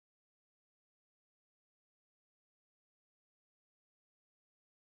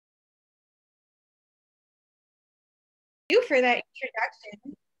You for that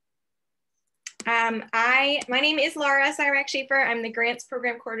introduction. My name is Laura Syrek Schaefer. I'm the Grants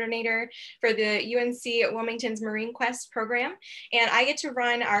Program Coordinator for the UNC Wilmington's Marine Quest program, and I get to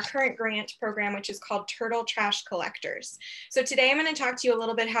run our current grant program, which is called Turtle Trash Collectors. So today I'm going to talk to you a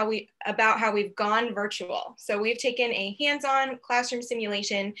little bit about how we've gone virtual. So we've taken a hands-on classroom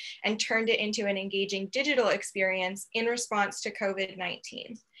simulation and turned it into an engaging digital experience in response to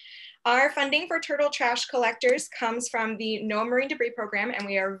COVID-19. Our funding for Turtle Trash Collectors comes from the No Marine Debris program, and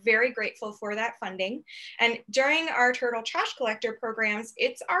we are very grateful for that funding. And during our Turtle Trash Collector programs,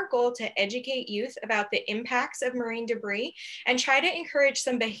 it's our goal to educate youth about the impacts of marine debris and try to encourage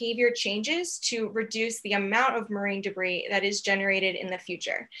some behavior changes to reduce the amount of marine debris that is generated in the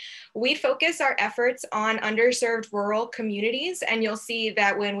future. We focus our efforts on underserved rural communities, and you'll see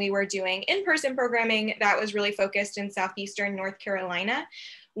that when we were doing in-person programming, that was really focused in southeastern North Carolina.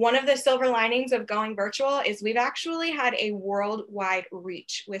 One of the silver linings of going virtual is we've actually had a worldwide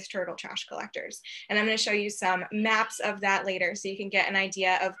reach with Turtle Trash Collectors. And I'm going to show you some maps of that later so you can get an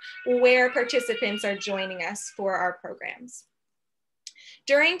idea of where participants are joining us for our programs.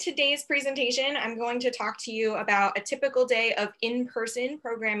 During today's presentation, I'm going to talk to you about a typical day of in-person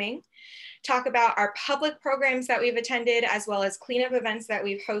programming, talk about our public programs that we've attended, as well as cleanup events that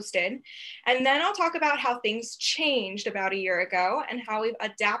we've hosted. And then I'll talk about how things changed about a year ago and how we've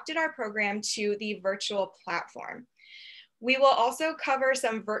adapted our program to the virtual platform. We will also cover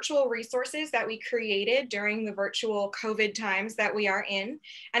some virtual resources that we created during the virtual COVID times that we are in.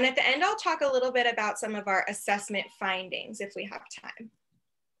 And at the end, I'll talk a little bit about some of our assessment findings if we have time.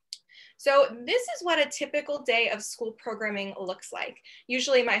 So this is what a typical day of school programming looks like.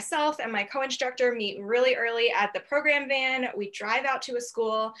 Usually myself and my co-instructor meet really early at the program van. We drive out to a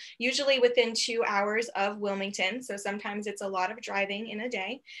school, usually within 2 hours of Wilmington. So sometimes it's a lot of driving in a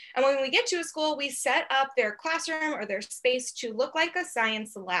day. And when we get to a school, we set up their classroom or their space to look like a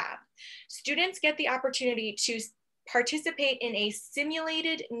science lab. Students get the opportunity to participate in a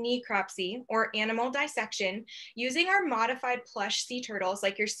simulated necropsy or animal dissection using our modified plush sea turtles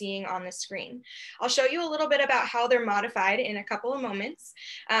like you're seeing on the screen. I'll show you a little bit about how they're modified in a couple of moments,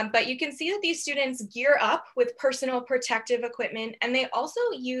 but you can see that these students gear up with personal protective equipment, and they also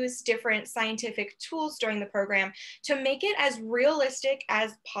use different scientific tools during the program to make it as realistic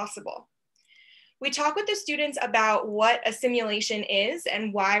as possible. We talk with the students about what a simulation is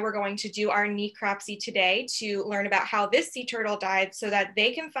and why we're going to do our necropsy today to learn about how this sea turtle died so that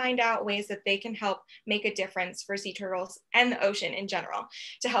they can find out ways that they can help make a difference for sea turtles and the ocean in general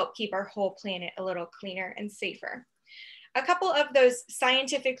to help keep our whole planet a little cleaner and safer. A couple of those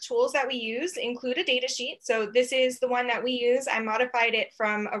scientific tools that we use include a data sheet. So this is the one that we use. I modified it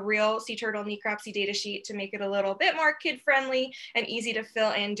from a real sea turtle necropsy data sheet to make it a little bit more kid-friendly and easy to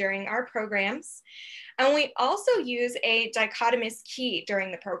fill in during our programs. And we also use a dichotomous key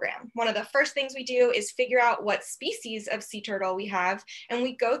during the program. One of the first things we do is figure out what species of sea turtle we have, and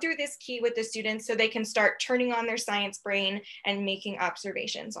we go through this key with the students so they can start turning on their science brain and making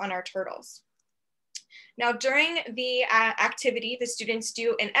observations on our turtles. Now, during the activity, the students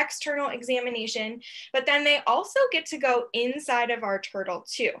do an external examination, but then they also get to go inside of our turtle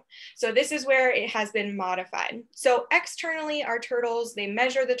too. So this is where it has been modified. So externally, our turtles, they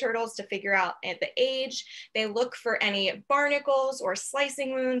measure the turtles to figure out the age. They look for any barnacles or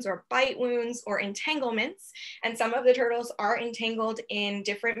slicing wounds or bite wounds or entanglements. And some of the turtles are entangled in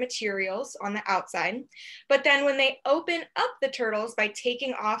different materials on the outside. But then when they open up the turtles by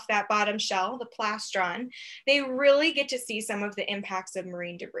taking off that bottom shell, the plastron, they really get to see some of the impacts of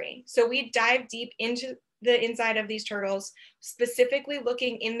marine debris. So we dive deep into the inside of these turtles, specifically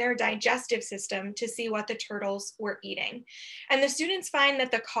looking in their digestive system to see what the turtles were eating. And the students find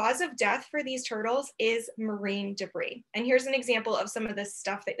that the cause of death for these turtles is marine debris. And here's an example of some of the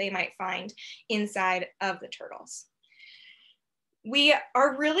stuff that they might find inside of the turtles. We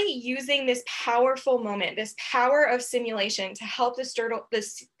are really using this powerful moment, this power of simulation to help the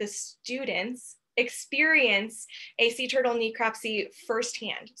students experience a sea turtle necropsy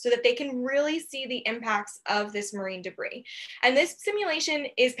firsthand so that they can really see the impacts of this marine debris. And this simulation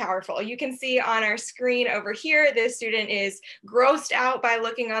is powerful. You can see on our screen over here, this student is grossed out by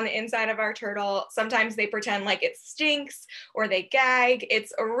looking on the inside of our turtle. Sometimes they pretend like it stinks or they gag.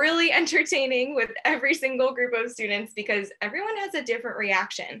 It's really entertaining with every single group of students because everyone has a different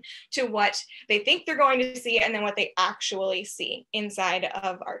reaction to what they think they're going to see and then what they actually see inside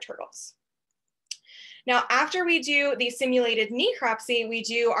of our turtles. Now, after we do the simulated necropsy, we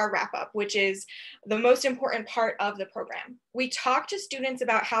do our wrap-up, which is the most important part of the program. We talk to students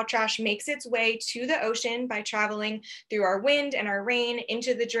about how trash makes its way to the ocean by traveling through our wind and our rain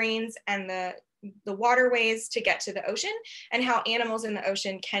into the drains and the the waterways to get to the ocean, and how animals in the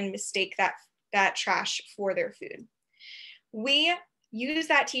ocean can mistake that trash for their food. We use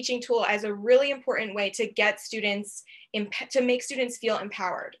that teaching tool as a really important way to get students, to make students feel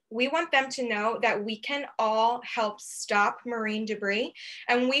empowered. We want them to know that we can all help stop marine debris.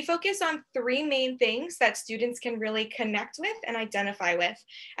 And we focus on 3 main things that students can really connect with and identify with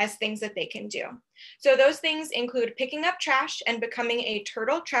as things that they can do. So those things include picking up trash and becoming a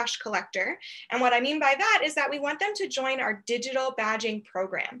turtle trash collector. And what I mean by that is that we want them to join our digital badging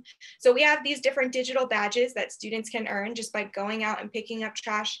program. So we have these different digital badges that students can earn just by going out and picking up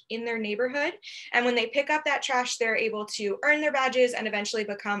trash in their neighborhood. And when they pick up that trash, they're able to earn their badges and eventually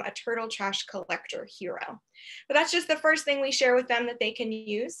become a turtle trash collector hero. But that's just the first thing we share with them that they can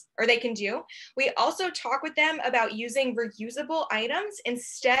use or they can do. We also talk with them about using reusable items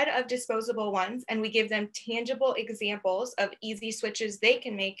instead of disposable ones, and we give them tangible examples of easy switches they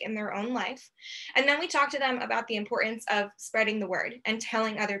can make in their own life. And then we talk to them about the importance of spreading the word and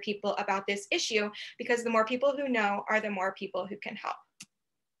telling other people about this issue, because the more people who know are the more people who can help.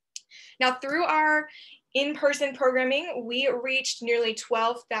 Now, through our in-person programming, we reached nearly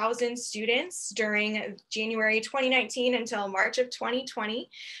 12,000 students during January 2019 until March of 2020.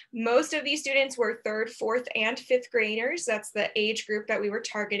 Most of these students were 3rd, 4th, and 5th graders. That's the age group that we were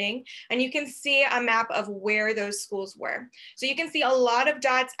targeting. And you can see a map of where those schools were. So you can see a lot of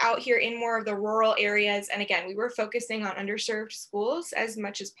dots out here in more of the rural areas. And again, we were focusing on underserved schools as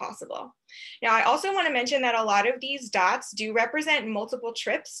much as possible. Now, I also want to mention that a lot of these dots do represent multiple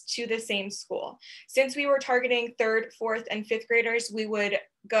trips to the same school. Since we were targeting 3rd, 4th, and 5th graders, we would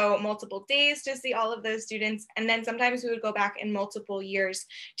go multiple days to see all of those students. And then sometimes we would go back in multiple years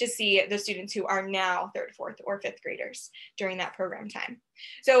to see the students who are now 3rd, 4th, or 5th graders during that program time.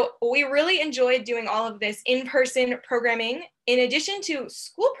 So we really enjoyed doing all of this in-person programming. In addition to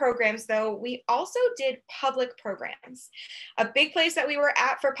school programs, though, we also did public programs. A big place that we were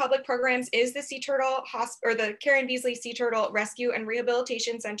at for public programs is the Sea Turtle or the Karen Beasley Sea Turtle Rescue and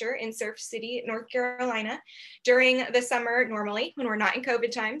Rehabilitation Center in Surf City, North Carolina. During the summer, normally, when we're not in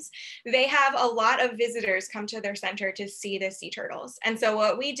COVID times, they have a lot of visitors come to their center to see the sea turtles. And so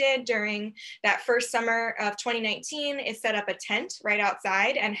what we did during that first summer of 2019 is set up a tent right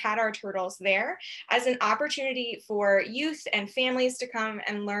outside and had our turtles there as an opportunity for youth and families to come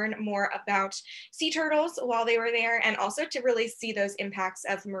and learn more about sea turtles while they were there, and also to really see those impacts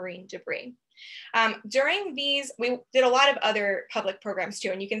of marine debris. During these, we did a lot of other public programs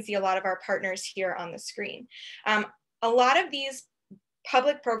too, and you can see a lot of our partners here on the screen. A lot of these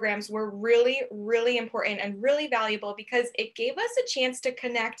public programs were really, really important and really valuable because it gave us a chance to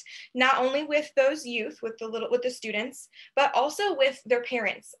connect not only with those youth, with the students, but also with their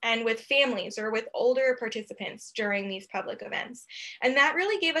parents and with families or with older participants during these public events. And that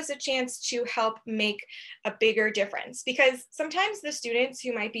really gave us a chance to help make a bigger difference, because sometimes the students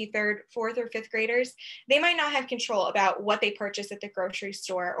who might be 3rd, 4th, or 5th graders, they might not have control about what they purchase at the grocery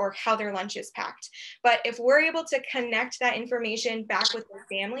store or how their lunch is packed. But if we're able to connect that information back with their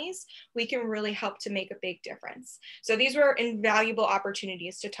families, we can really help to make a big difference. So these were invaluable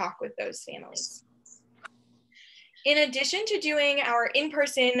opportunities to talk with those families. In addition to doing our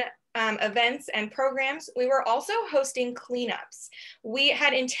in-person events and programs, we were also hosting cleanups. We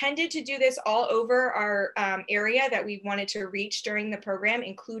had intended to do this all over our area that we wanted to reach during the program,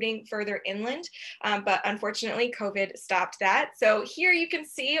 including further inland, but unfortunately COVID stopped that. So here you can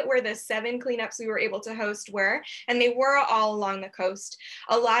see where the 7 cleanups we were able to host were, and they were all along the coast.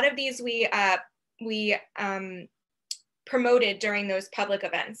 A lot of these we promoted during those public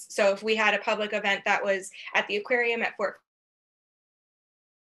events. So if we had a public event that was at the aquarium at Fort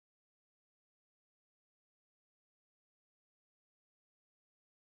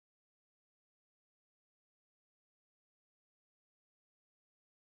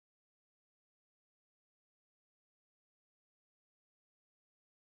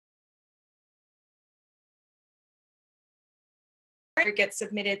gets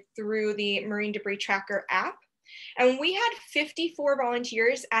submitted through the Marine Debris Tracker app. And we had 54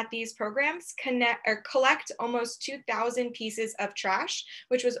 volunteers at these programs collect almost 2,000 pieces of trash,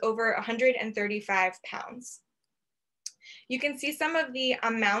 which was over 135 pounds. You can see some of the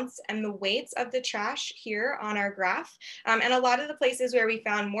amounts and the weights of the trash here on our graph. And a lot of the places where we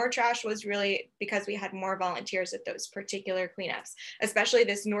found more trash was really because we had more volunteers at those particular cleanups, especially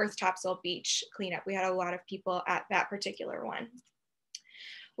this North Topsail Beach cleanup. We had a lot of people at that particular one.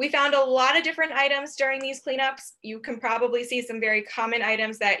 We found a lot of different items during these cleanups. You can probably see some very common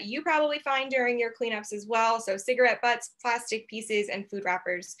items that you probably find during your cleanups as well. So cigarette butts, plastic pieces, and food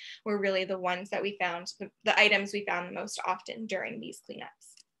wrappers were really the ones that we found, the items we found the most often during these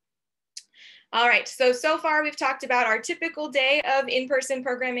cleanups. All right, so far we've talked about our typical day of in-person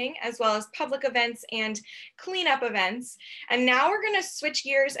programming, as well as public events and cleanup events. And now we're gonna switch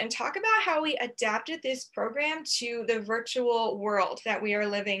gears and talk about how we adapted this program to the virtual world that we are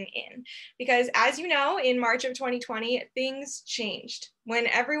living in. Because as you know, in March of 2020, things changed. When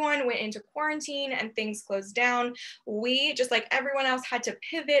everyone went into quarantine and things closed down, we, just like everyone else, had to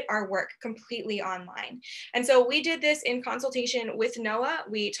pivot our work completely online. And so we did this in consultation with NOAA.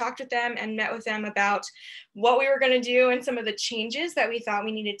 We talked with them and met with them about what we were going to do and some of the changes that we thought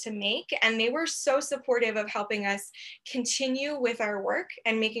we needed to make. And they were so supportive of helping us continue with our work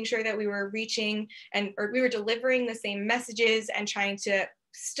and making sure that we were reaching or we were delivering the same messages and trying to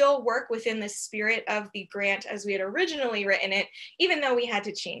still work within the spirit of the grant as we had originally written it, even though we had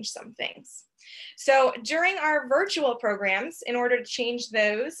to change some things. So during our virtual programs, in order to change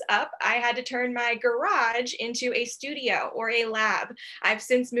those up, I had to turn my garage into a studio or a lab. I've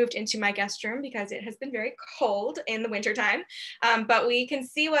since moved into my guest room because it has been very cold in the wintertime, but we can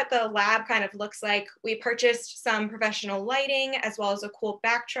see what the lab kind of looks like. We purchased some professional lighting as well as a cool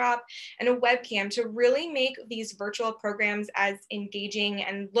backdrop and a webcam to really make these virtual programs as engaging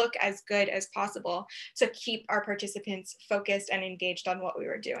and look as good as possible to keep our participants focused and engaged on what we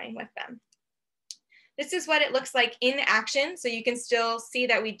were doing with them. This is what it looks like in action. So you can still see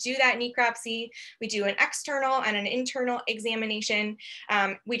that we do that necropsy. We do an external and an internal examination.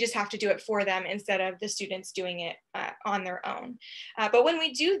 We just have to do it for them instead of the students doing it on their own. But when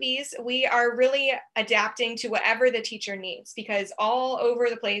we do these, we are really adapting to whatever the teacher needs, because all over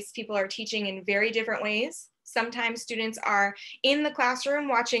the place, people are teaching in very different ways. Sometimes students are in the classroom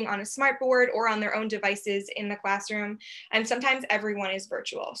watching on a smartboard or on their own devices in the classroom, and sometimes everyone is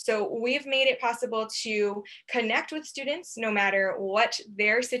virtual. So we've made it possible to connect with students no matter what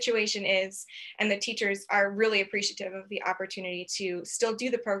their situation is, and the teachers are really appreciative of the opportunity to still do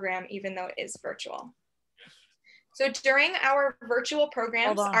the program even though it is virtual. So during our virtual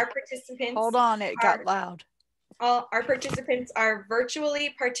programs, our participants— Hold on, it got loud. Our participants are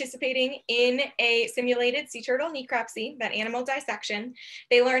virtually participating in a simulated sea turtle necropsy, that animal dissection.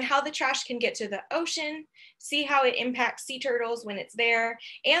 They learn how the trash can get to the ocean, see how it impacts sea turtles when it's there,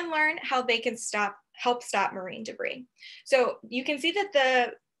 and learn how they can help stop marine debris. So you can see that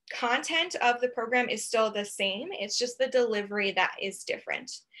the content of the program is still the same. It's just the delivery that is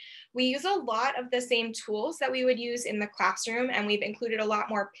different. We use a lot of the same tools that we would use in the classroom, and we've included a lot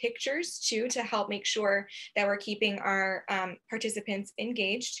more pictures too to help make sure that we're keeping our participants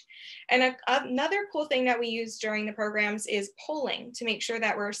engaged. And another cool thing that we use during the programs is polling to make sure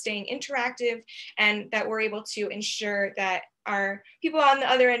that we're staying interactive and that we're able to ensure that our people on the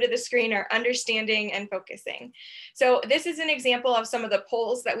other end of the screen are understanding and focusing. So this is an example of some of the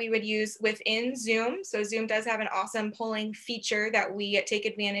polls that we would use within Zoom. So Zoom does have an awesome polling feature that we take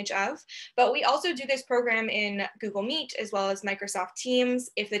advantage of, but we also do this program in Google Meet as well as Microsoft Teams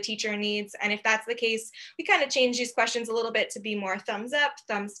if the teacher needs. And if that's the case, we kind of change these questions a little bit to be more thumbs up,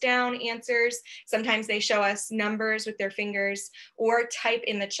 thumbs down answers. Sometimes they show us numbers with their fingers or type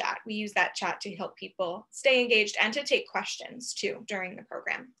in the chat. We use that chat to help people stay engaged and to take questions too during the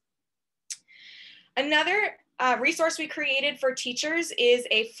program. Another resource we created for teachers is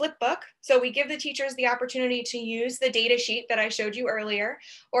a flip book. So we give the teachers the opportunity to use the data sheet that I showed you earlier,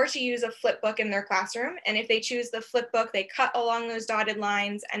 or to use a flip book in their classroom. And if they choose the flip book, they cut along those dotted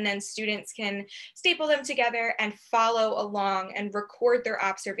lines, and then students can staple them together and follow along and record their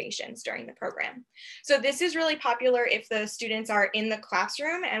observations during the program. So this is really popular if the students are in the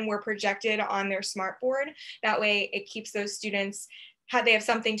classroom and we're projected on their smartboard. That way it keeps those students, they have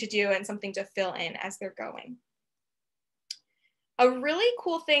something to do and something to fill in as they're going. A really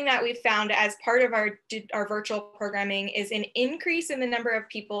cool thing that we've found as part of our virtual programming is an increase in the number of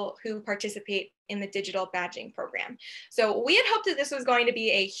people who participate in the digital badging program. So we had hoped that this was going to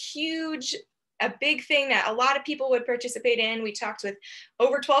be a big thing that a lot of people would participate in. We talked with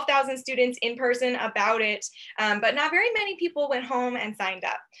over 12,000 students in person about it, but not very many people went home and signed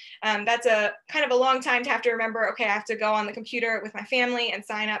up. That's a kind of a long time to have to remember, okay, I have to go on the computer with my family and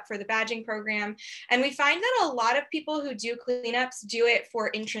sign up for the badging program. And we find that a lot of people who do cleanups do it for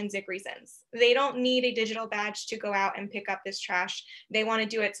intrinsic reasons. They don't need a digital badge to go out and pick up this trash. They want to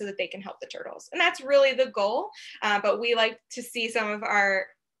do it so that they can help the turtles. And that's really the goal, but we like to see some of our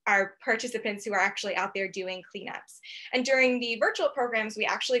participants who are actually out there doing cleanups. And during the virtual programs, we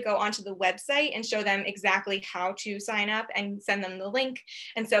actually go onto the website and show them exactly how to sign up and send them the link.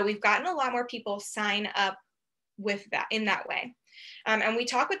 And so we've gotten a lot more people sign up with that in that way. And we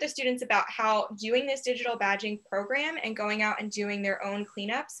talk with the students about how doing this digital badging program and going out and doing their own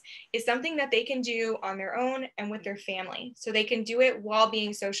cleanups is something that they can do on their own and with their family. So they can do it while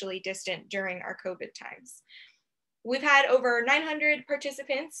being socially distant during our COVID times. We've had over 900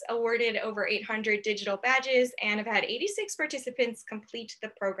 participants, awarded over 800 digital badges, and have had 86 participants complete the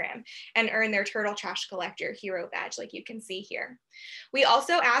program and earn their Turtle Trash Collector Hero Badge, like you can see here. We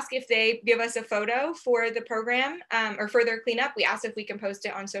also ask if they give us a photo for the program or for their cleanup. We ask if we can post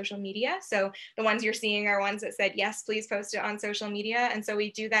it on social media. So the ones you're seeing are ones that said, yes, please post it on social media. And so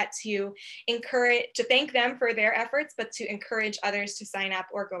we do that to encourage, to thank them for their efforts, but to encourage others to sign up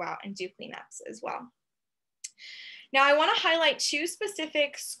or go out and do cleanups as well. Now, I want to highlight two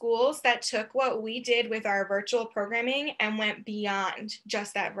specific schools that took what we did with our virtual programming and went beyond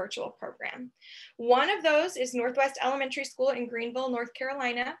just that virtual program. One of those is Northwest Elementary School in Greenville, North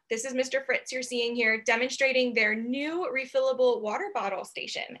Carolina. This is Mr. Fritz you're seeing here demonstrating their new refillable water bottle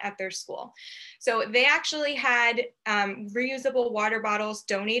station at their school. So they actually had reusable water bottles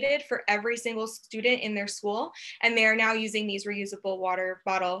donated for every single student in their school, and they are now using these reusable water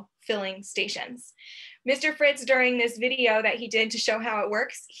bottle filling stations. Mr. Fritz, during this video that he did to show how it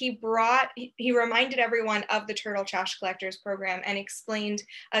works, he reminded everyone of the Turtle Trash Collectors program and explained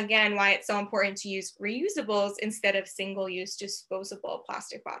again why it's so important to use reusables instead of single-use disposable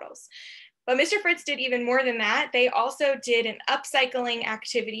plastic bottles. But Mr. Fritz did even more than that. They also did an upcycling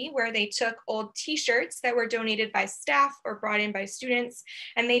activity where they took old t-shirts that were donated by staff or brought in by students,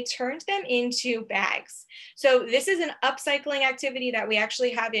 and they turned them into bags. So this is an upcycling activity that we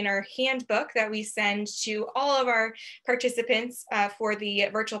actually have in our handbook that we send to all of our participants for the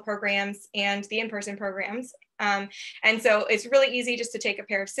virtual programs and the in-person programs. And so it's really easy just to take a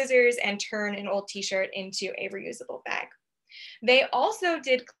pair of scissors and turn an old t-shirt into a reusable bag. They also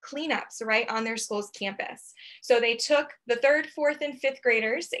did cleanups right on their school's campus. So they took the 3rd, 4th, and 5th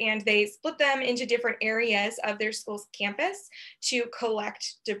graders and they split them into different areas of their school's campus to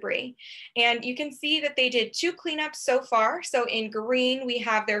collect debris. And you can see that they did 2 cleanups so far. So in green, we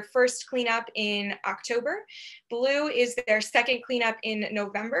have their first cleanup in October. Blue is their 2nd cleanup in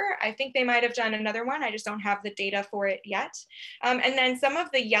November. I think they might have done another one. I just don't have the data for it yet. And then some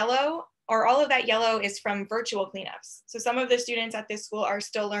of the yellow, or all of that yellow, is from virtual cleanups. So some of the students at this school are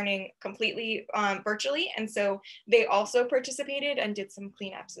still learning completely virtually, and so they also participated and did some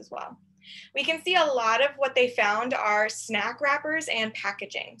cleanups as well. We can see a lot of what they found are snack wrappers and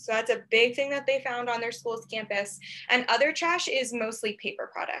packaging. So that's a big thing that they found on their school's campus. And other trash is mostly paper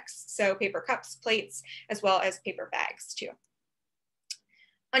products. So paper cups, plates, as well as paper bags too.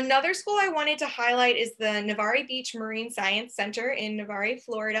 Another school I wanted to highlight is the Navarre Beach Marine Science Center in Navarre,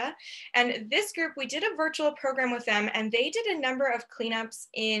 Florida. And this group, we did a virtual program with them, and they did a number of cleanups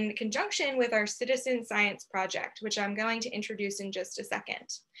in conjunction with our Citizen Science Project, which I'm going to introduce in just a second.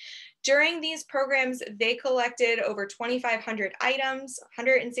 During these programs, they collected over 2,500 items,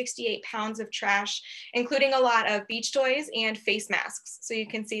 168 pounds of trash, including a lot of beach toys and face masks. So you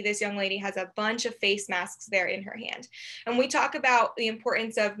can see this young lady has a bunch of face masks there in her hand. And we talk about the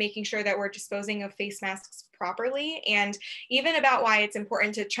importance of making sure that we're disposing of face masks properly, and even about why it's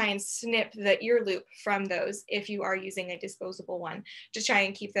important to try and snip the ear loop from those if you are using a disposable one, to try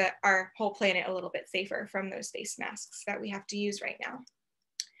and keep our whole planet a little bit safer from those face masks that we have to use right now.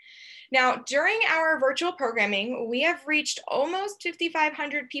 Now, during our virtual programming, we have reached almost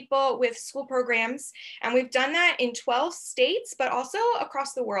 5,500 people with school programs, and we've done that in 12 states, but also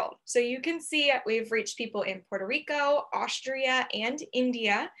across the world. So you can see we've reached people in Puerto Rico, Austria, and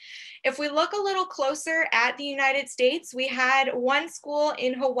India. If we look a little closer at the United States, we had one school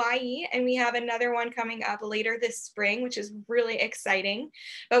in Hawaii, and we have another one coming up later this spring, which is really exciting.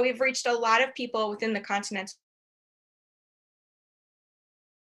 But we've reached a lot of people within the continental.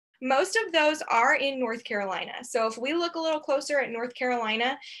 Most of those are in North Carolina. So if we look a little closer at North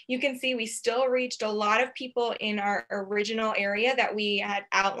Carolina, you can see we still reached a lot of people in our original area that we had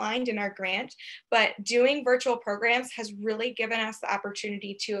outlined in our grant, but doing virtual programs has really given us the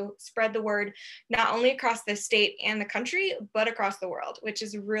opportunity to spread the word not only across the state and the country, but across the world, which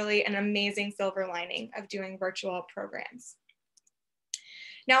is really an amazing silver lining of doing virtual programs.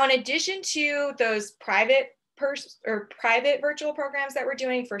 Now, in addition to those private virtual programs that we're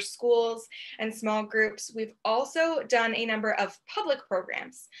doing for schools and small groups, we've also done a number of public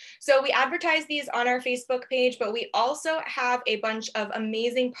programs. So we advertise these on our Facebook page, but we also have a bunch of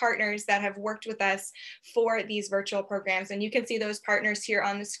amazing partners that have worked with us for these virtual programs. And you can see those partners here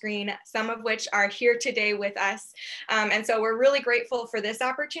on the screen, some of which are here today with us. And so we're really grateful for this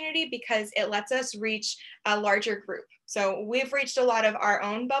opportunity because it lets us reach a larger group. So we've reached a lot of our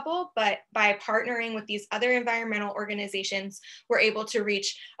own bubble, but by partnering with these other environmental organizations, we're able to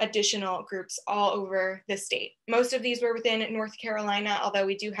reach additional groups all over the state. Most of these were within North Carolina, although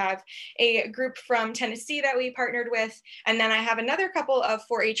we do have a group from Tennessee that we partnered with. And then I have another couple of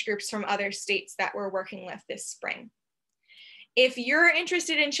 4-H groups from other states that we're working with this spring. If you're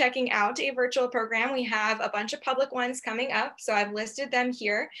interested in checking out a virtual program, we have a bunch of public ones coming up. So I've listed them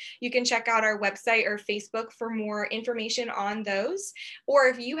here. You can check out our website or Facebook for more information on those. Or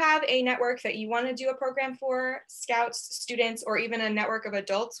if you have a network that you want to do a program for, scouts, students, or even a network of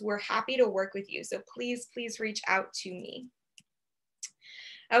adults, we're happy to work with you. So please, please reach out to me.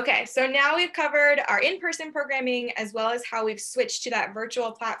 Okay, so now we've covered our in-person programming as well as how we've switched to that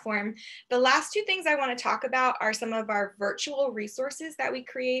virtual platform. The last two things I want to talk about are some of our virtual resources that we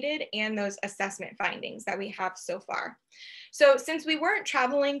created and those assessment findings that we have so far. So since we weren't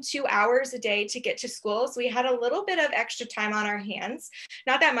traveling 2 hours a day to get to schools, we had a little bit of extra time on our hands.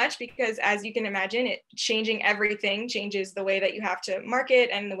 Not that much, because as you can imagine, changing everything changes the way that you have to market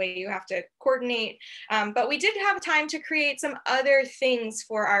and the way you have to coordinate. But we did have time to create some other things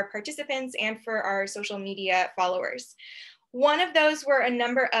for our participants and for our social media followers. One of those were a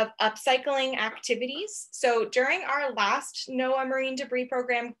number of upcycling activities. So during our last NOAA Marine Debris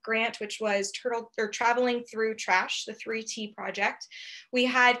Program grant, which was Traveling Through Trash, the 3T project, we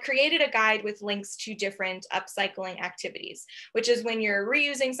had created a guide with links to different upcycling activities, which is when you're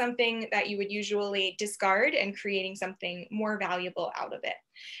reusing something that you would usually discard and creating something more valuable out of it.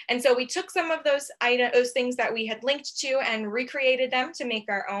 And so we took some of those things that we had linked to and recreated them to make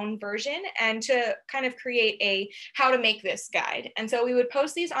our own version and to kind of create a how to make this guide. And so we would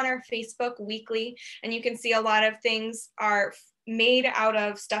post these on our Facebook weekly, and you can see a lot of things are made out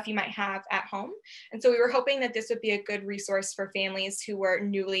of stuff you might have at home. And so we were hoping that this would be a good resource for families who were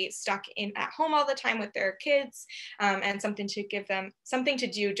newly stuck at home all the time with their kids, and something to give them something to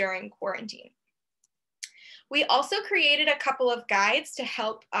do during quarantine. We also created a couple of guides to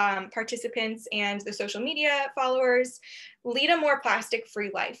help participants and the social media followers lead a more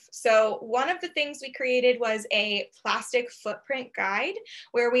plastic-free life. So one of the things we created was a plastic footprint guide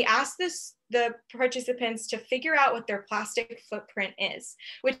where we asked the participants to figure out what their plastic footprint is,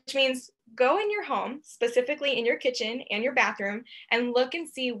 which means go in your home, specifically in your kitchen and your bathroom, and look and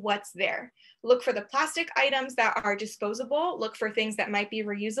see what's there. Look for the plastic items that are disposable, look for things that might be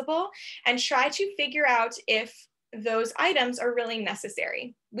reusable, and try to figure out if those items are really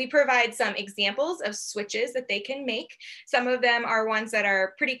necessary. We provide some examples of switches that they can make. Some of them are ones that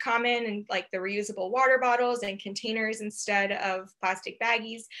are pretty common, and like the reusable water bottles and containers instead of plastic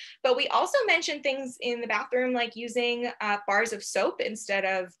baggies. But we also mention things in the bathroom like using bars of soap instead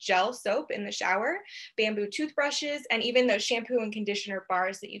of gel soap in the shower, bamboo toothbrushes, and even those shampoo and conditioner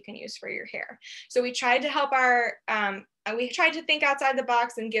bars that you can use for your hair. So we tried to help we tried to think outside the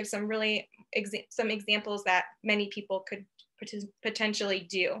box and give some really some examples that many people could potentially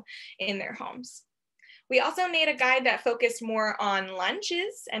do in their homes. We also made a guide that focused more on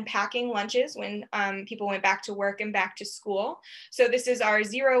lunches and packing lunches when people went back to work and back to school. So this is our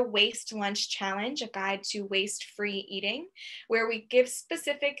Zero Waste Lunch Challenge, a guide to waste-free eating, where we give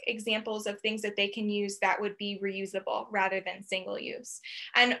specific examples of things that they can use that would be reusable rather than single use.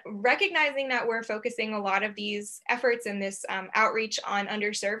 And recognizing that we're focusing a lot of these efforts in this outreach on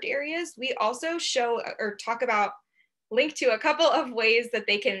underserved areas, we also show or talk about link to a couple of ways that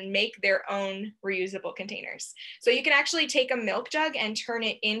they can make their own reusable containers. So you can actually take a milk jug and turn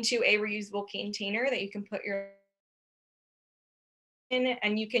it into a reusable container that you can put your in,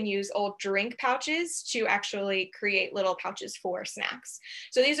 and you can use old drink pouches to actually create little pouches for snacks.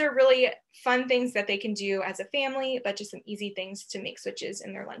 So these are really fun things that they can do as a family, but just some easy things to make switches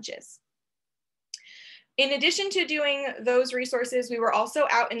in their lunches. In addition to doing those resources, we were also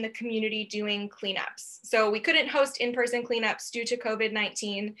out in the community doing cleanups. So we couldn't host in-person cleanups due to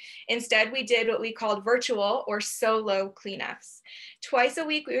COVID-19. Instead, we did what we called virtual or solo cleanups. Twice a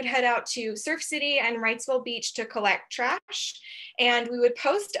week, we would head out to Surf City and Wrightsville Beach to collect trash. And we would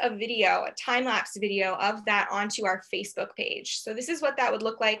post a video, a time-lapse video of that onto our Facebook page. So this is what that would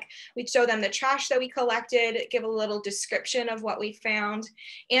look like. We'd show them the trash that we collected, give a little description of what we found,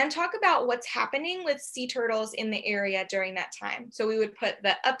 and talk about what's happening with sea turtles in the area during that time. So we would put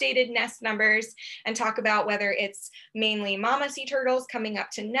the updated nest numbers and talk about whether it's mainly mama sea turtles coming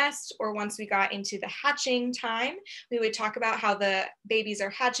up to nest, or once we got into the hatching time, we would talk about how the babies are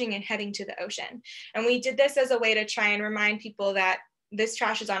hatching and heading to the ocean. And we did this as a way to try and remind people that this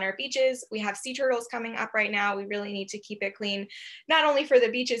trash is on our beaches. We have sea turtles coming up right now. We really need to keep it clean, not only for the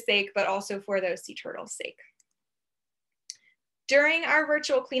beach's sake, but also for those sea turtles' sake. During our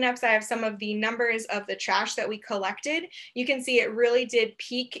virtual cleanups, I have some of the numbers of the trash that we collected. You can see it really did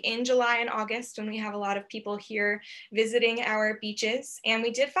peak in July and August when we have a lot of people here visiting our beaches. And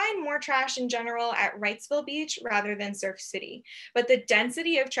we did find more trash in general at Wrightsville Beach rather than Surf City. But the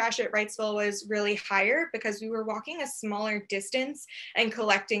density of trash at Wrightsville was really higher because we were walking a smaller distance and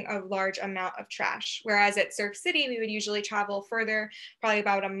collecting a large amount of trash. Whereas at Surf City, we would usually travel further, probably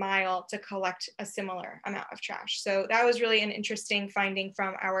about a mile, to collect a similar amount of trash. So that was really an interesting finding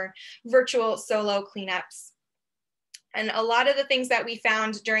from our virtual solo cleanups. And a lot of the things that we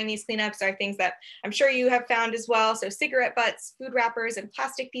found during these cleanups are things that I'm sure you have found as well. So cigarette butts, food wrappers, and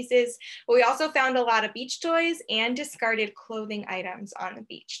plastic pieces. But we also found a lot of beach toys and discarded clothing items on the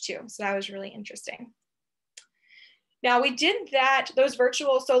beach too. So that was really interesting. Now, we did those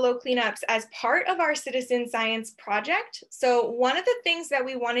virtual solo cleanups as part of our citizen science project. So one of the things that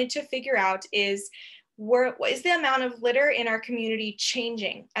we wanted to figure out is, what is the amount of litter in our community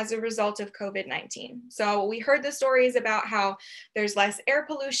changing as a result of COVID-19? So we heard the stories about how there's less air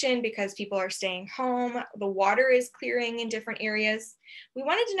pollution because people are staying home, the water is clearing in different areas. We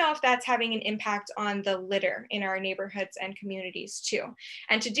wanted to know if that's having an impact on the litter in our neighborhoods and communities too.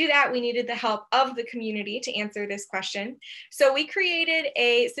 And to do that, we needed the help of the community to answer this question. So we created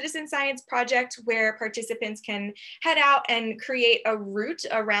a citizen science project where participants can head out and create a route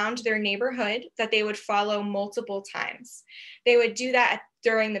around their neighborhood that they would follow multiple times. They would do that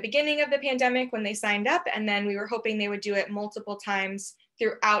during the beginning of the pandemic when they signed up, and then we were hoping they would do it multiple times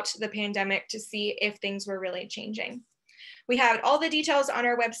throughout the pandemic to see if things were really changing. We had all the details on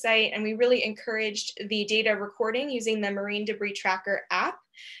our website, and we really encouraged the data recording using the Marine Debris Tracker app.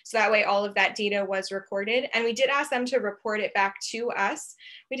 So that way all of that data was recorded, and we did ask them to report it back to us.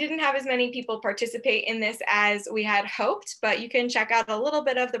 We didn't have as many people participate in this as we had hoped, but you can check out a little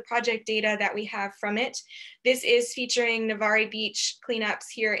bit of the project data that we have from it. This is featuring Navarre Beach cleanups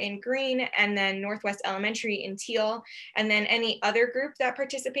here in green, and then Northwest Elementary in teal, and then any other group that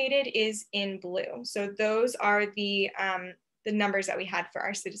participated is in blue. So those are the numbers that we had for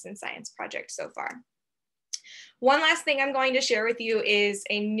our citizen science project so far. One last thing I'm going to share with you is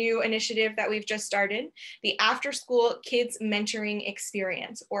a new initiative that we've just started, the After School Kids Mentoring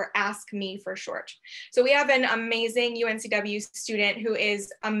Experience, or Ask Me for short. So we have an amazing UNCW student who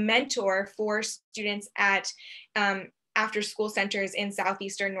is a mentor for students at after school centers in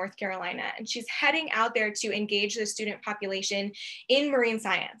southeastern North Carolina. And she's heading out there to engage the student population in marine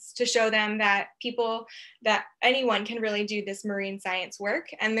science, to show them that anyone can really do this marine science work.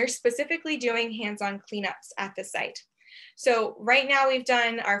 And they're specifically doing hands-on cleanups at the site. So right now we've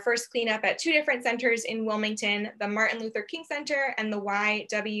done our first cleanup at 2 different centers in Wilmington, the Martin Luther King Center and the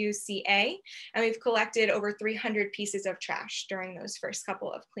YWCA. And we've collected over 300 pieces of trash during those first couple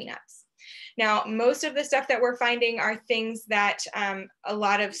of cleanups. Now, most of the stuff that we're finding are things that a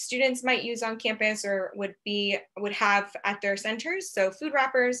lot of students might use on campus or would have at their centers. So food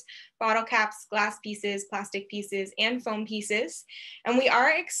wrappers, bottle caps, glass pieces, plastic pieces, and foam pieces. And we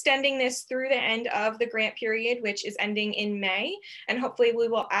are extending this through the end of the grant period, which is ending in May. And hopefully we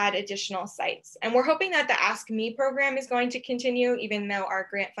will add additional sites. And we're hoping that the Ask Me program is going to continue, even though our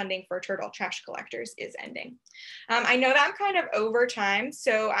grant funding for turtle trash collectors is ending. I know that I'm kind of over time,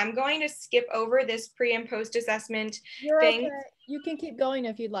 so I'm going to skip over this pre and post assessment thing. Okay. You can keep going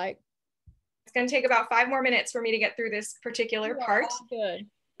if you'd like. It's going to take about 5 more minutes for me to get through this particular part. Good.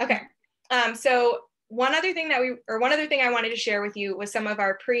 Okay. So one other thing I wanted to share with you was some of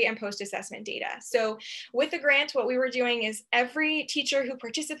our pre and post assessment data. So with the grant, what we were doing is every teacher who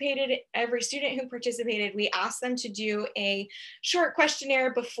participated, every student who participated, we asked them to do a short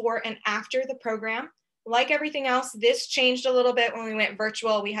questionnaire before and after the program. Like everything else, this changed a little bit when we went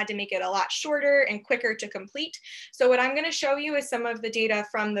virtual. We had to make it a lot shorter and quicker to complete. So what I'm going to show you is some of the data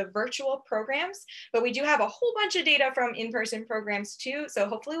from the virtual programs, but we do have a whole bunch of data from in-person programs too. So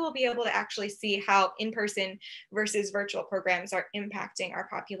hopefully we'll be able to actually see how in-person versus virtual programs are impacting our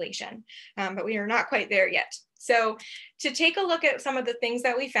population, but we are not quite there yet. So to take a look at some of the things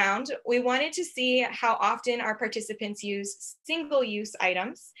that we found, we wanted to see how often our participants use single-use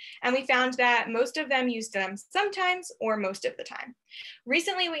items. And we found that most of them used them sometimes or most of the time.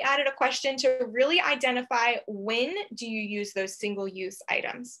 Recently, we added a question to really identify when do you use those single-use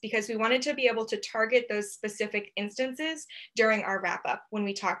items, because we wanted to be able to target those specific instances during our wrap-up when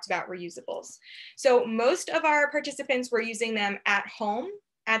we talked about reusables. So most of our participants were using them at home,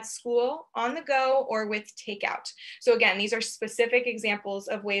 at school, on the go, or with takeout. So again, these are specific examples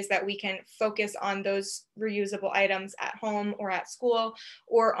of ways that we can focus on those reusable items at home or at school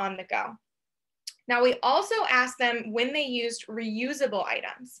or on the go. Now, we also asked them when they used reusable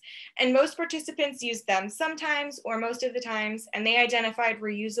items, and most participants used them sometimes or most of the times, and they identified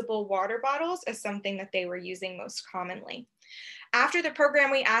reusable water bottles as something that they were using most commonly. After the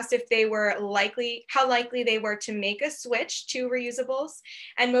program, we asked if they were how likely they were to make a switch to reusables.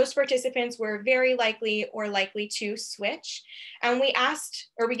 And most participants were very likely or likely to switch. And we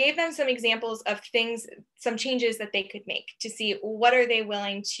gave them some examples of things, some changes that they could make to see what are they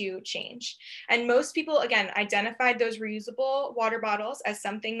willing to change. And most people, again, identified those reusable water bottles as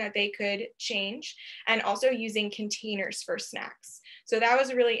something that they could change, and also using containers for snacks. So that was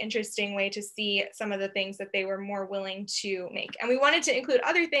a really interesting way to see some of the things that they were more willing to make. And we wanted to include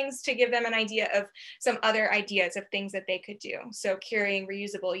other things to give them an idea of some other ideas of things that they could do. So carrying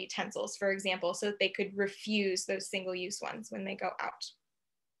reusable utensils, for example, so that they could refuse those single-use ones when they go out.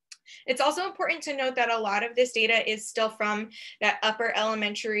 It's also important to note that a lot of this data is still from that upper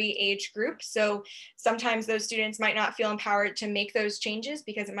elementary age group. So sometimes those students might not feel empowered to make those changes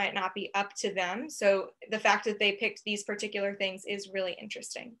because it might not be up to them. So the fact that they picked these particular things is really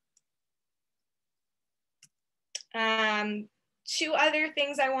interesting. Two other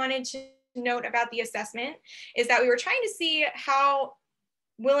things I wanted to note about the assessment is that we were trying to see how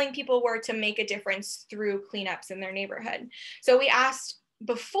willing people were to make a difference through cleanups in their neighborhood. So we asked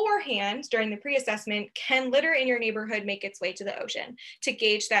beforehand during the pre-assessment, can litter in your neighborhood make its way to the ocean, to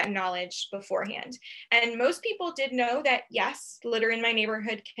gauge that knowledge beforehand? And most people did know that yes, litter in my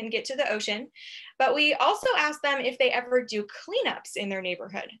neighborhood can get to the ocean. But we also asked them if they ever do cleanups in their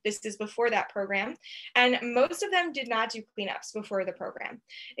neighborhood. This is before that program. And most of them did not do cleanups before the program.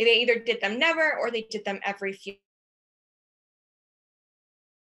 They either did them never or they did them every few.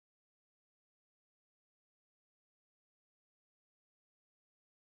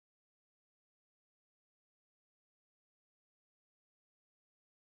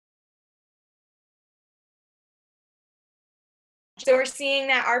 So we're seeing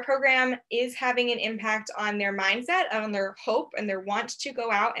that our program is having an impact on their mindset, on their hope and their want to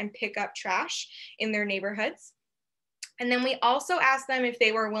go out and pick up trash in their neighborhoods. And then we also asked them if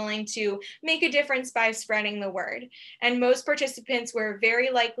they were willing to make a difference by spreading the word. And most participants were very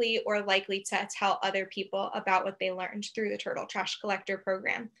likely or likely to tell other people about what they learned through the Turtle Trash Collector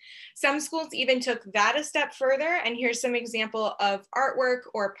program. Some schools even took that a step further. And here's some example of artwork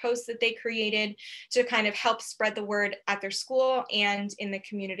or posts that they created to kind of help spread the word at their school and in the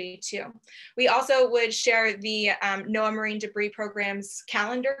community too. We also would share the NOAA Marine Debris Program's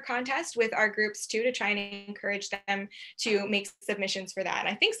calendar contest with our groups too, to try and encourage them to make submissions for that. And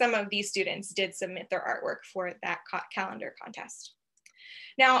I think some of these students did submit their artwork for that calendar contest.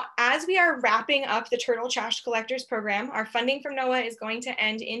 Now, as we are wrapping up the Turtle Trash Collectors program, our funding from NOAA is going to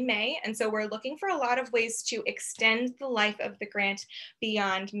end in May. And so we're looking for a lot of ways to extend the life of the grant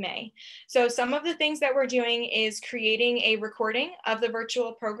beyond May. So some of the things that we're doing is creating a recording of the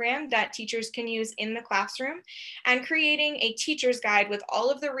virtual program that teachers can use in the classroom, and creating a teacher's guide with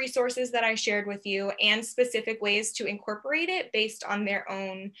all of the resources that I shared with you and specific ways to incorporate it based on their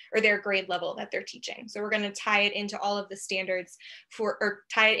own or their grade level that they're teaching. So we're going to tie it into all of the standards or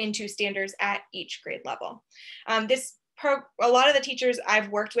tie it into standards at each grade level. A lot of the teachers I've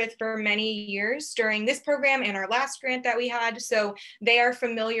worked with for many years during this program and our last grant that we had, so they are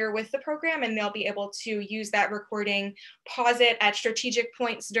familiar with the program and they'll be able to use that recording, pause it at strategic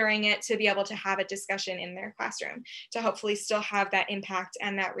points during it to be able to have a discussion in their classroom to hopefully still have that impact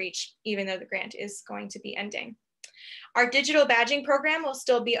and that reach, even though the grant is going to be ending. Our digital badging program will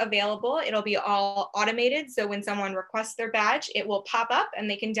still be available. It'll be all automated. So when someone requests their badge, it will pop up and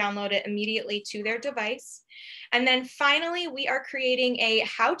they can download it immediately to their device. And then finally, we are creating a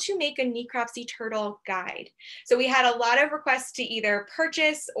how to make a necropsy turtle guide. So we had a lot of requests to either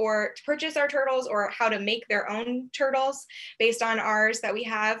purchase our turtles or how to make their own turtles based on ours that we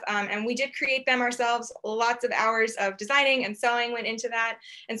have. And we did create them ourselves. Lots of hours of designing and sewing went into that.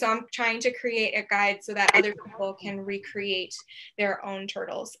 And so I'm trying to create a guide so that other people can recreate their own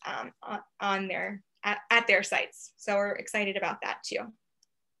turtles at their sites. So we're excited about that too.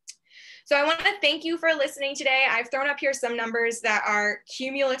 So I want to thank you for listening today. I've thrown up here some numbers that are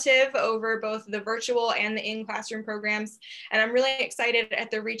cumulative over both the virtual and the in-classroom programs. And I'm really excited at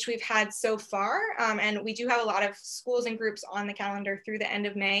the reach we've had so far. And we do have a lot of schools and groups on the calendar through the end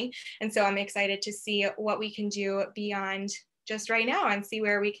of May. And so I'm excited to see what we can do beyond just right now and see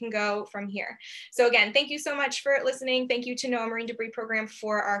where we can go from here. So again, thank you so much for listening. Thank you to NOAA Marine Debris Program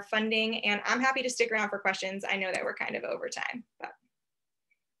for our funding. And I'm happy to stick around for questions. I know that we're kind of over time, but.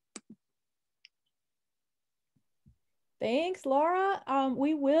 Thanks, Laura.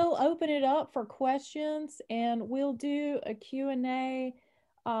 We will open it up for questions and we'll do a Q&A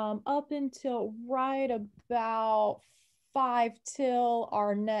up until right about 5 till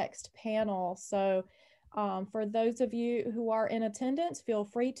our next panel. So for those of you who are in attendance, feel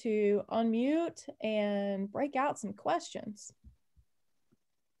free to unmute and break out some questions.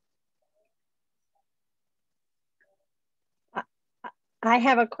 I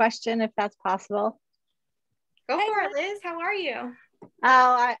have a question, if that's possible. Go for it, Liz. How are you?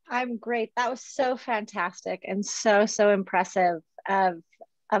 Oh, I'm great. That was so fantastic and so impressive of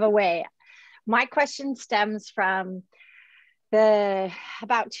a way. My question stems from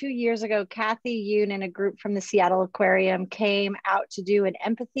about 2 years ago, Kathy Yoon and a group from the Seattle Aquarium came out to do an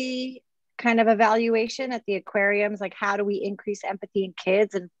empathy kind of evaluation at the aquariums, like how do we increase empathy in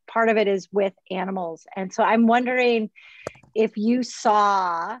kids? And part of it is with animals. And so I'm wondering if you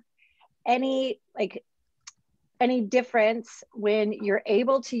saw any difference when you're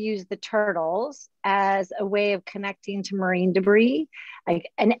able to use the turtles as a way of connecting to marine debris,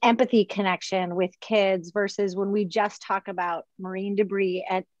 like an empathy connection with kids versus when we just talk about marine debris.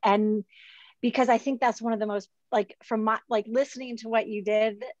 And because I think that's one of the most, like, from my, like, listening to what you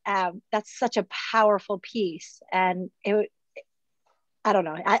did, that's such a powerful piece. And I don't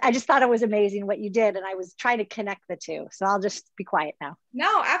know. I just thought it was amazing what you did. And I was trying to connect the two. So I'll just be quiet now.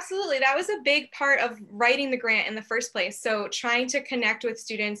 No, absolutely. That was a big part of writing the grant in the first place. So trying to connect with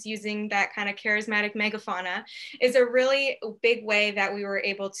students using that kind of charismatic megafauna is a really big way that we were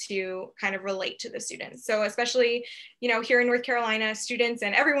able to kind of relate to the students. So especially, you know, here in North Carolina, students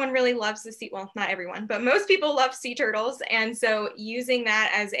and everyone really loves the sea, well, not everyone, but most people love sea turtles. And so using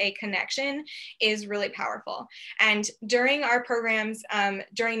that as a connection is really powerful. And during our programs,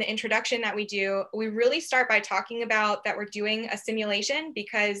 during the introduction that we do, we really start by talking about that we're doing a simulation,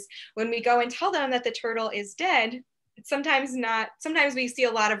 because when we go and tell them that the turtle is dead, sometimes we see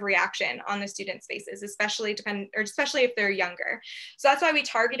a lot of reaction on the students' faces, especially if they're younger. So that's why we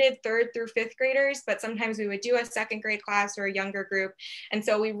targeted 3rd through 5th graders, but sometimes we would do a 2nd grade class or a younger group. And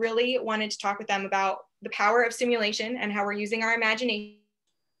so we really wanted to talk with them about the power of simulation and how we're using our imagination.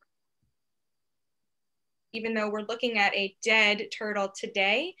 Even though we're looking at a dead turtle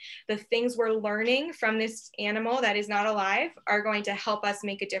today, the things we're learning from this animal that is not alive are going to help us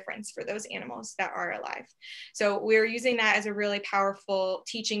make a difference for those animals that are alive. So we're using that as a really powerful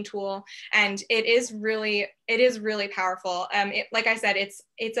teaching tool, and it is really powerful. Like I said,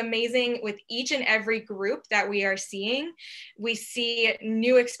 it's amazing with each and every group that we are seeing. We see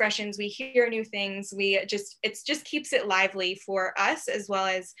new expressions, we hear new things. It just keeps it lively for us as well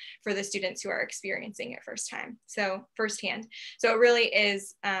as for the students who are experiencing it firsthand. So it really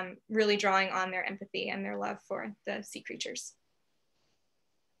is really drawing on their empathy and their love for the sea creatures.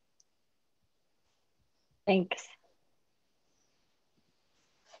 Thanks.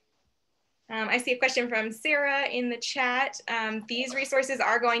 I see a question from Sarah in the chat. These resources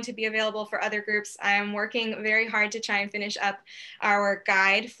are going to be available for other groups. I am working very hard to try and finish up our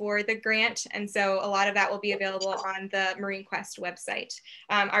guide for the grant. And so a lot of that will be available on the Marine Quest website.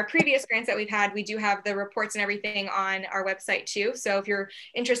 Our previous grants that we've had, we do have the reports and everything on our website too. So if you're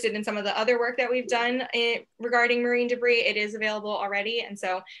interested in some of the other work that we've done regarding marine debris, it is available already. And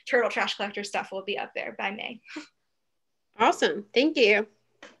so turtle trash collector stuff will be up there by May. Awesome, thank you.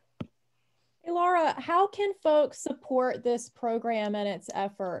 Hey, Laura, how can folks support this program and its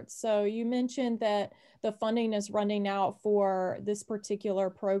efforts? So you mentioned that the funding is running out for this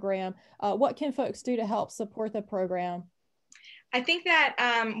particular program. What can folks do to help support the program? I think that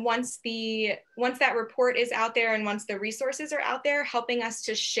once that report is out there and once the resources are out there, helping us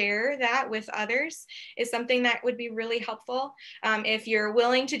to share that with others is something that would be really helpful. If you're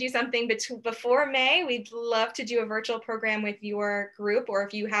willing to do something before May, we'd love to do a virtual program with your group, or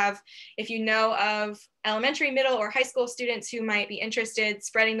if you know of elementary, middle, or high school students who might be interested,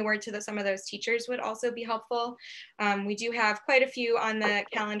 spreading the word to some of those teachers would also be helpful. We do have quite a few on the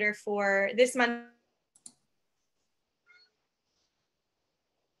calendar for this month.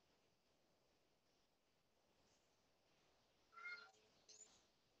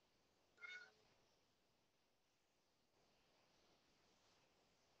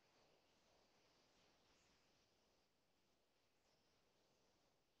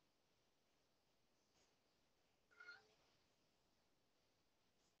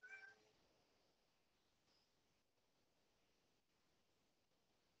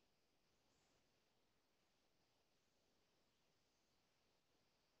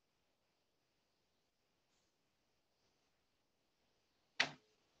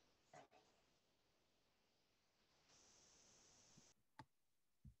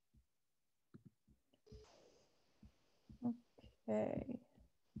 Okay.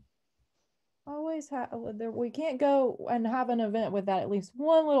 always have, we can't go and have an event without at least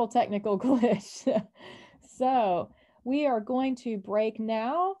one little technical glitch. So we are going to break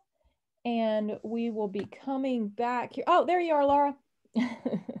now, and we will be coming back here. Oh, there you are, Laura.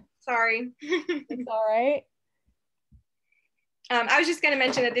 Sorry. It's all right. I was just going to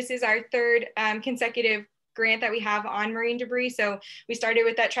mention that this is our third consecutive grant that we have on marine debris. So we started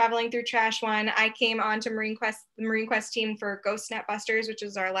with that traveling through trash one. I came on to the Marine Quest team for Ghost Net Busters, which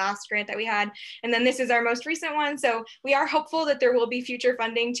is our last grant that we had. And then this is our most recent one. So we are hopeful that there will be future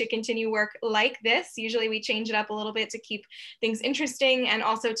funding to continue work like this. Usually we change it up a little bit to keep things interesting, and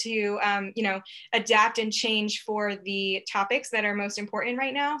also to, you know, adapt and change for the topics that are most important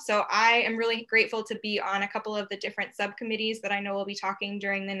right now. So I am really grateful to be on a couple of the different subcommittees that I know will be talking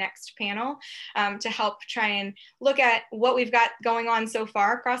during the next panel to help try and look at what we've got going on so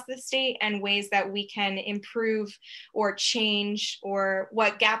far across the state and ways that we can improve or change, or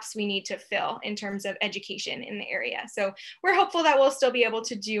what gaps we need to fill in terms of education in the area. So we're hopeful that we'll still be able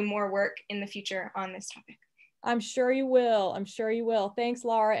to do more work in the future on this topic. I'm sure you will. I'm sure you will. Thanks,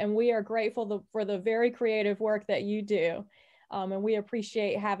 Laura. And we are grateful for the very creative work that you do. And we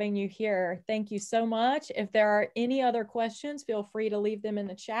appreciate having you here. Thank you so much. If there are any other questions, feel free to leave them in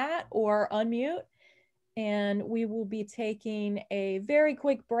the chat or unmute. And we will be taking a very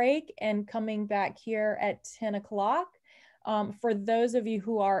quick break and coming back here at 10 o'clock. For those of you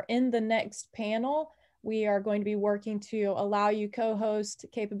who are in the next panel, we are going to be working to allow you co-host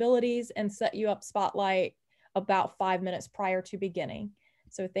capabilities and set you up Spotlight about 5 minutes prior to beginning.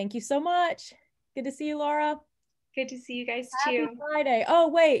 So thank you so much. Good to see you, Laura. Good to see you guys Happy too. Friday. Oh,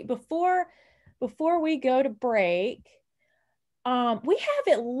 wait, before we go to break, we have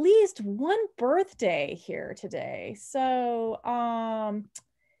at least one birthday here today. So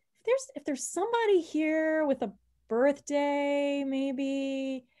if there's somebody here with a birthday,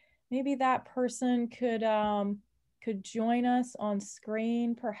 maybe that person could join us on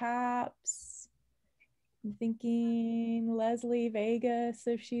screen, perhaps. I'm thinking Leslie Vegas,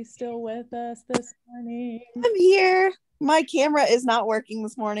 if she's still with us this morning. I'm here. My camera is not working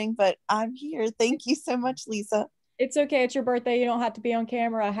this morning, but I'm here. Thank you so much, Lisa. It's okay. It's your birthday. You don't have to be on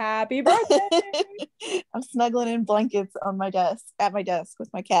camera. Happy birthday. I'm snuggling in blankets on my desk, at my desk with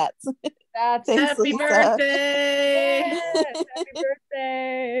my cats. That's Thanks, Happy Lisa. birthday. Yes, happy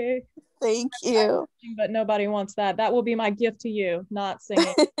birthday. Thank you. But nobody wants that. That will be my gift to you, not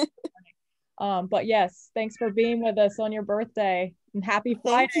singing. But yes, thanks for being with us on your birthday, and happy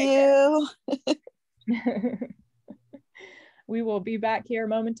Friday. Thank you. We will be back here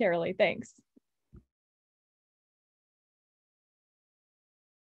momentarily. Thanks.